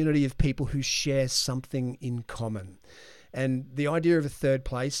a community of people who share something in common. And the idea of a third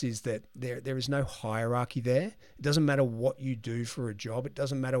place is that there is no hierarchy there. It doesn't matter what you do for a job. It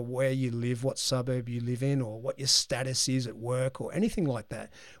doesn't matter where you live, what suburb you live in, or what your status is at work or anything like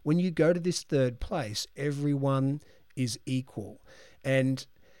that. When you go to this third place, everyone is equal. And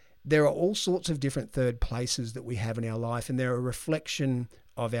there are all sorts of different third places that we have in our life, and they're a reflection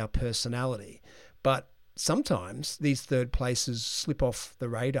of our personality. But sometimes these third places slip off the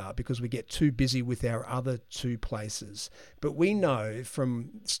radar because we get too busy with our other two places. But we know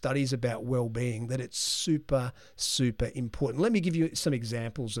from studies about well-being that it's super, super important. Let me give you some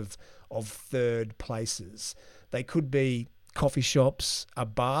examples of third places. They could be coffee shops, a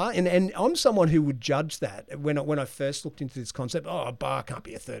bar, and I'm someone who would judge that when I first looked into this concept. Oh, a bar can't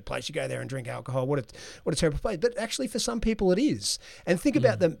be a third place. You go there and drink alcohol. What a terrible place. But actually, for some people, it is. And think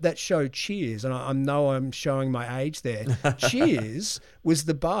about that show Cheers, and I know I'm showing my age there. Cheers was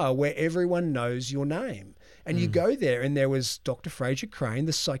the bar where everyone knows your name. And you go there, and there was Dr. Fraser Crane,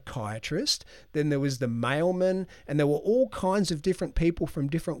 the psychiatrist, then there was the mailman, and there were all kinds of different people from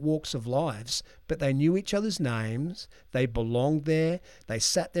different walks of lives, but they knew each other's names, they belonged there, they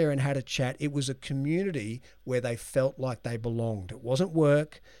sat there and had a chat. It was a community where they felt like they belonged. It wasn't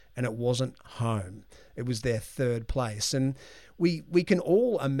work, and it wasn't home. It was their third place. And we can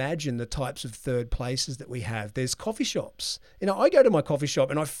all imagine the types of third places that we have. There's coffee shops. You know, I go to my coffee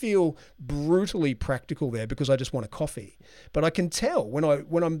shop and I feel brutally practical there because I just want a coffee. But I can tell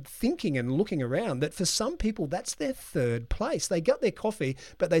when I'm thinking and looking around that for some people that's their third place. They got their coffee,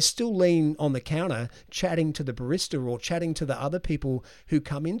 but they still lean on the counter chatting to the barista or chatting to the other people who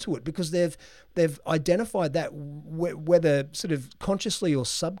come into it because they've identified that whether sort of consciously or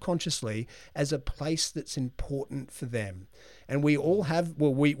subconsciously as a place that's important for them. And we all have,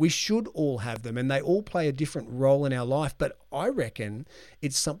 we should all have them, and they all play a different role in our life. But I reckon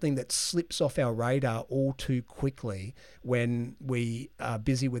it's something that slips off our radar all too quickly when we are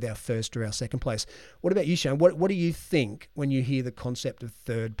busy with our first or our second place. What about you, Shane? What do you think when you hear the concept of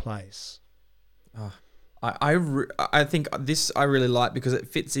third place? I think this I really like because it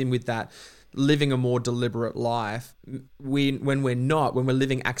fits in with that living a more deliberate life. When we're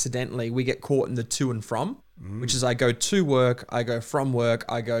living accidentally, we get caught in the to and from, which is I go to work, I go from work,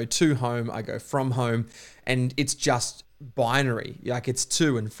 I go to home, I go from home, and it's just binary, like it's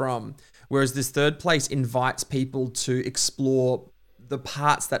to and from. Whereas this third place invites people to explore the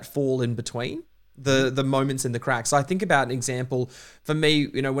parts that fall in between, the moments in the cracks. So I think about an example for me,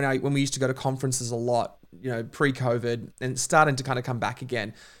 you know, when we used to go to conferences a lot, you know, pre-COVID and starting to kind of come back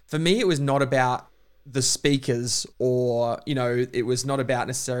again. For me, it was not about the speakers, or, you know, it was not about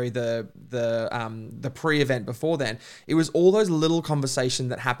necessarily the pre-event before then. It was all those little conversations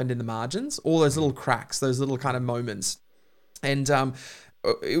that happened in the margins, all those little cracks, those little kind of moments. And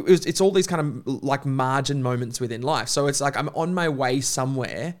it's all these kind of like margin moments within life. So it's like I'm on my way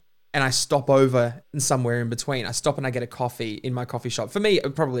somewhere and I stop over somewhere in between. I stop and I get a coffee in my coffee shop. For me,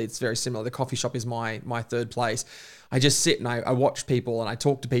 probably it's very similar. The coffee shop is my third place. I just sit and I watch people and I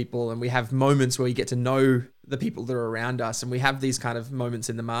talk to people, and we have moments where we get to know the people that are around us, and we have these kind of moments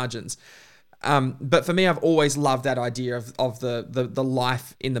in the margins. But for me, I've always loved that idea of the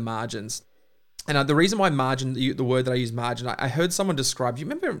life in the margins. And the reason why margin, the word that I use, margin, I heard someone describe, you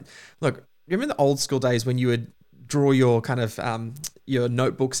remember the old school days when you would draw your kind of your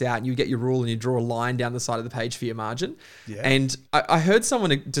notebooks out and you get your rule and you draw a line down the side of the page for your margin. Yeah. And I heard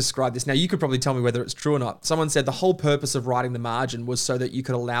someone describe this. Now, you could probably tell me whether it's true or not. Someone said the whole purpose of writing the margin was so that you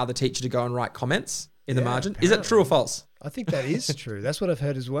could allow the teacher to go and write comments in the margin. Apparently. Is that true or false? I think that is true. That's what I've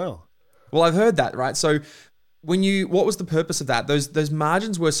heard as well. Well, I've heard that, right? So what was the purpose of that? Those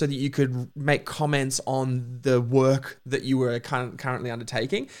margins were so that you could make comments on the work that you were currently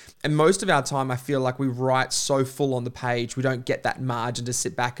undertaking. And most of our time, I feel like we write so full on the page, we don't get that margin to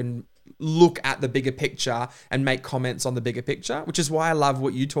sit back and look at the bigger picture and make comments on the bigger picture, which is why I love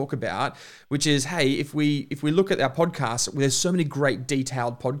what you talk about, which is, hey, if we look at our podcast, there's so many great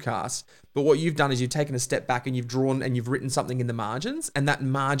detailed podcasts, but what you've done is you've taken a step back and you've drawn and you've written something in the margins, and that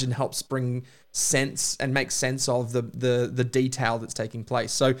margin helps bring sense and make sense of the detail that's taking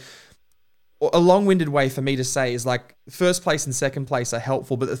place. So a long-winded way for me to say is like first place and second place are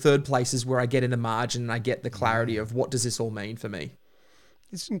helpful, but the third place is where I get in a margin and I get the clarity of what does this all mean for me.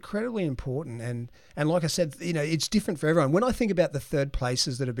 It's incredibly important. And like I said, you know, it's different for everyone. When I think about the third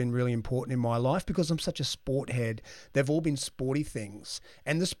places that have been really important in my life, because I'm such a sport head, they've all been sporty things.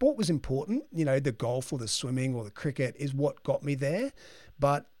 And the sport was important, you know, the golf or the swimming or the cricket is what got me there.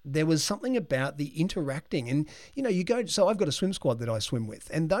 But there was something about the interacting. And, you know, so I've got a swim squad that I swim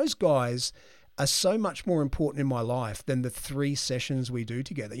with, and those guys are so much more important in my life than the 3 sessions we do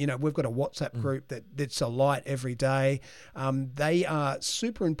together. You know, we've got a WhatsApp group that's a light every day. They are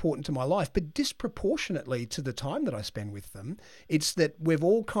super important to my life, but disproportionately to the time that I spend with them. It's that we've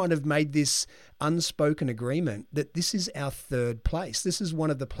all kind of made this unspoken agreement that this is our third place. This is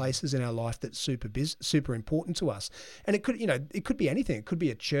one of the places in our life that's super important to us. And it could be anything. It could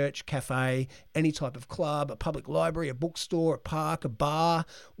be a church, cafe, any type of club, a public library, a bookstore, a park, a bar,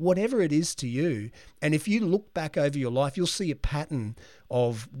 whatever it is to you. And if you look back over your life, you'll see a pattern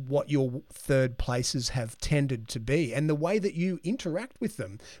of what your third places have tended to be and the way that you interact with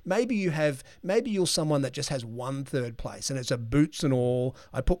them. Maybe you're someone that just has one third place and it's a boots and all.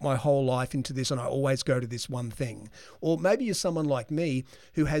 I put my whole life into this and I always go to this one thing. Or maybe you're someone like me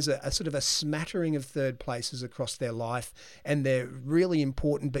who has a sort of a smattering of third places across their life, and they're really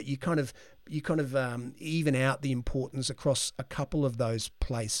important, but you kind of even out the importance across a couple of those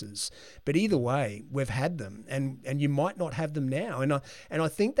places. But either way, we've had them, and you might not have them now. And I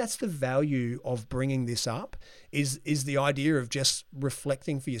think that's the value of bringing this up is the idea of just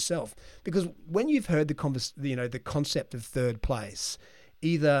reflecting for yourself. Because when you've heard the concept of third place,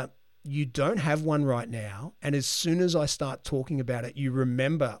 either you don't have one right now, and as soon as I start talking about it, you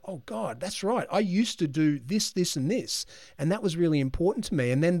remember, oh God, that's right. I used to do this, this, and this, and that was really important to me.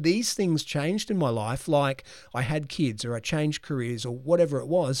 And then these things changed in my life, like I had kids or I changed careers or whatever it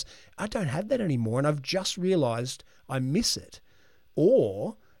was. I don't have that anymore, and I've just realized I miss it.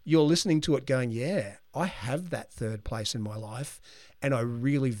 Or you're listening to it going, yeah, I have that third place in my life, and I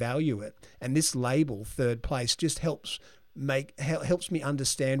really value it. And this label, third place, just helps me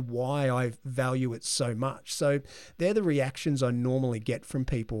understand why I value it so much. So they're the reactions I normally get from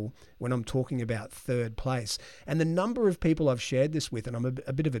people when I'm talking about third place. And the number of people I've shared this with, and I'm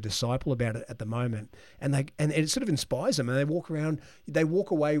a bit of a disciple about it at the moment, and it sort of inspires them, and they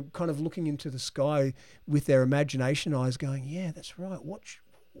walk away kind of looking into the sky with their imagination eyes going, yeah, that's right.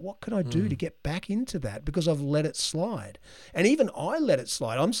 What can I do to get back into that? Because I've let it slide. And even I let it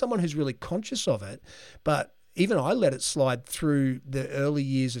slide. I'm someone who's really conscious of it, but even I let it slide through the early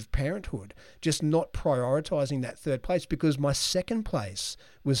years of parenthood, just not prioritizing that third place because my second place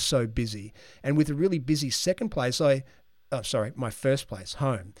was so busy. And with a really busy second place, I my first place,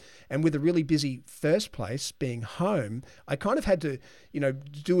 home. And with a really busy first place being home, I kind of had to,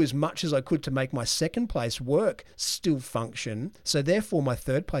 do as much as I could to make my second place work still function. So therefore my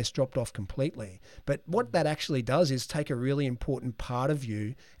third place dropped off completely. But what that actually does is take a really important part of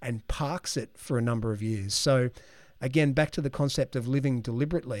you and parks it for a number of years. So again, back to the concept of living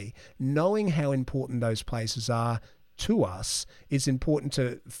deliberately, knowing how important those places are to us, it's important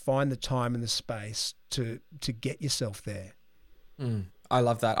to find the time and the space to get yourself there. I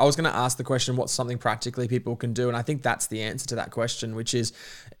love that. I was going to ask the question, what's something practically people can do? And I think that's the answer to that question, which is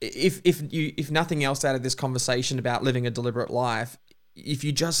if nothing else out of this conversation about living a deliberate life, if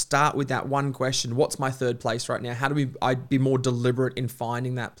you just start with that one question, what's my third place right now? How do I be more deliberate in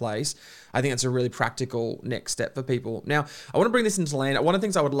finding that place? I think that's a really practical next step for people. Now, I want to bring this into land. One of the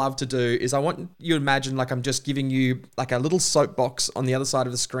things I would love to do is I want you to imagine like I'm just giving you like a little soapbox on the other side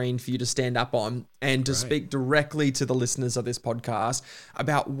of the screen for you to stand up on and to speak directly to the listeners of this podcast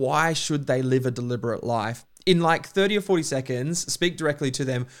about why should they live a deliberate life. In like 30 or 40 seconds, speak directly to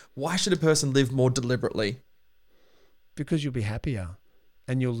them. Why should a person live more deliberately? Because you'll be happier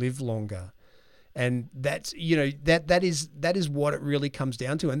and you'll live longer. And that's, that is what it really comes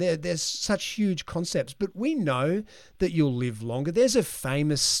down to. And there's such huge concepts, but we know that you'll live longer. There's a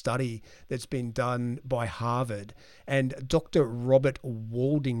famous study that's been done by Harvard, and Dr. Robert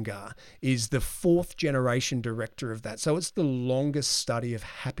Waldinger is the 4th generation director of that. So it's the longest study of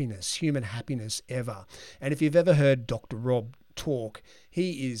happiness, human happiness ever. And if you've ever heard Dr. Rob talk,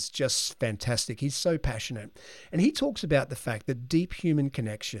 he is just fantastic. He's so passionate. And he talks about the fact that deep human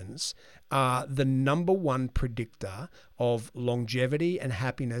connections are the number one predictor of longevity and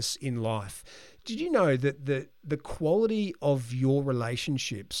happiness in life. Did you know that the quality of your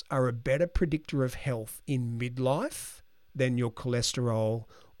relationships are a better predictor of health in midlife than your cholesterol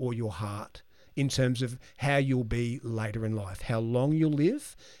or your heart, in terms of how you'll be later in life, how long you'll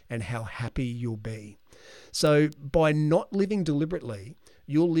live and how happy you'll be? So by not living deliberately,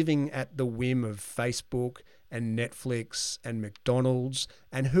 you're living at the whim of Facebook and Netflix and McDonald's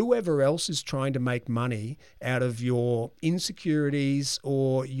and whoever else is trying to make money out of your insecurities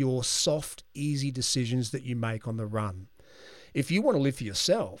or your soft, easy decisions that you make on the run. If you want to live for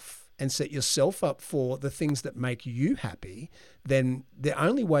yourself and set yourself up for the things that make you happy, then the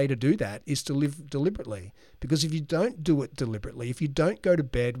only way to do that is to live deliberately. Because if you don't do it deliberately, if you don't go to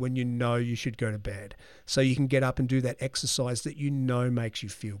bed when you know you should go to bed, so you can get up and do that exercise that you know makes you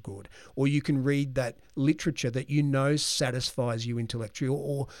feel good, or you can read that literature that you know satisfies you intellectually,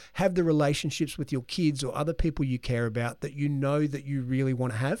 or have the relationships with your kids or other people you care about that you know that you really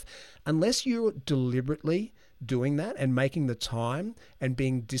want to have, unless you're deliberately doing that and making the time and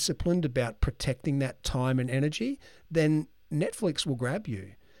being disciplined about protecting that time and energy, then Netflix will grab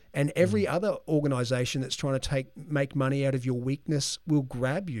you. And every other organization that's trying to make money out of your weakness will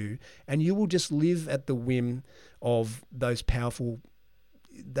grab you, and you will just live at the whim of those powerful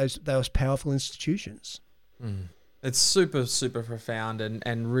institutions. It's super, super profound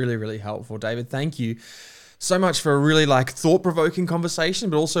and really, really helpful. David, thank you so much for a really thought-provoking conversation,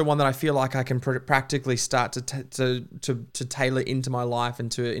 but also one that I feel like I can practically start to tailor into my life and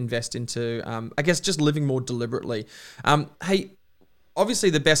to invest into, I guess, just living more deliberately. Hey, obviously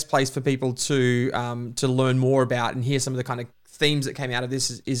the best place for people to learn more about and hear some of the kind of themes that came out of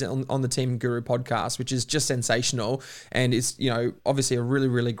this is on the Team Guru podcast, which is just sensational. And it's, obviously a really,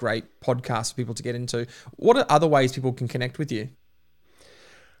 really great podcast for people to get into. What are other ways people can connect with you?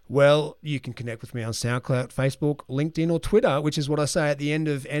 Well, you can connect with me on SoundCloud, Facebook, LinkedIn, or Twitter, which is what I say at the end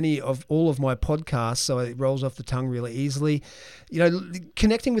of all of my podcasts, so it rolls off the tongue really easily.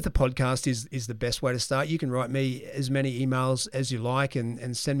 Connecting with the podcast is the best way to start. You can write me as many emails as you like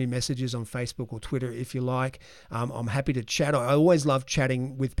and send me messages on Facebook or Twitter if you like. I'm happy to chat. I always love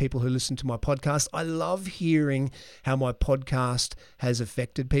chatting with people who listen to my podcast. I love hearing how my podcast has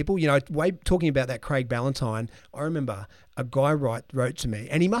affected people. Talking about that Craig Ballantyne, I remember a guy wrote to me,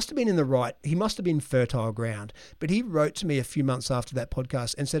 and he must have been fertile ground, but he wrote to me a few months after that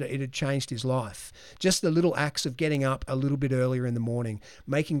podcast and said it had changed his life. Just the little acts of getting up a little bit earlier in the morning,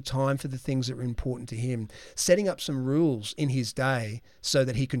 making time for the things that were important to him, setting up some rules in his day so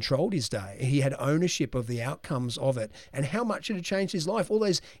that he controlled his day. He had ownership of the outcomes of it and how much it had changed his life. All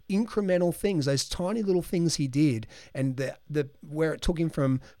those incremental things, those tiny little things he did, and where it took him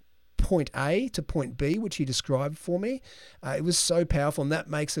from point A to point B, which he described for me. It was so powerful, and that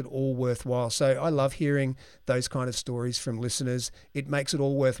makes it all worthwhile. So I love hearing those kind of stories from listeners. It makes it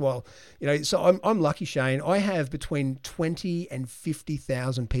all worthwhile. So I'm lucky, Shane. I have between 20 and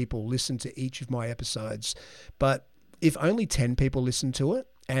 50,000 people listen to each of my episodes. But if only 10 people listen to it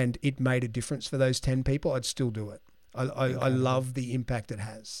and it made a difference for those 10 people, I'd still do it. I love the impact it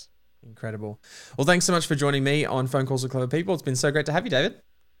has. Incredible. Well, thanks so much for joining me on Phone Calls with Clever People. It's been so great to have you, David.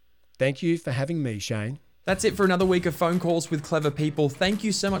 Thank you for having me, Shane. That's it for another week of Phone Calls with Clever People. Thank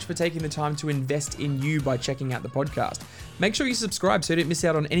you so much for taking the time to invest in you by checking out the podcast. Make sure you subscribe so you don't miss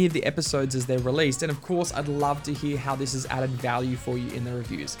out on any of the episodes as they're released. And of course, I'd love to hear how this has added value for you in the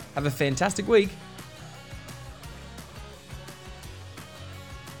reviews. Have a fantastic week.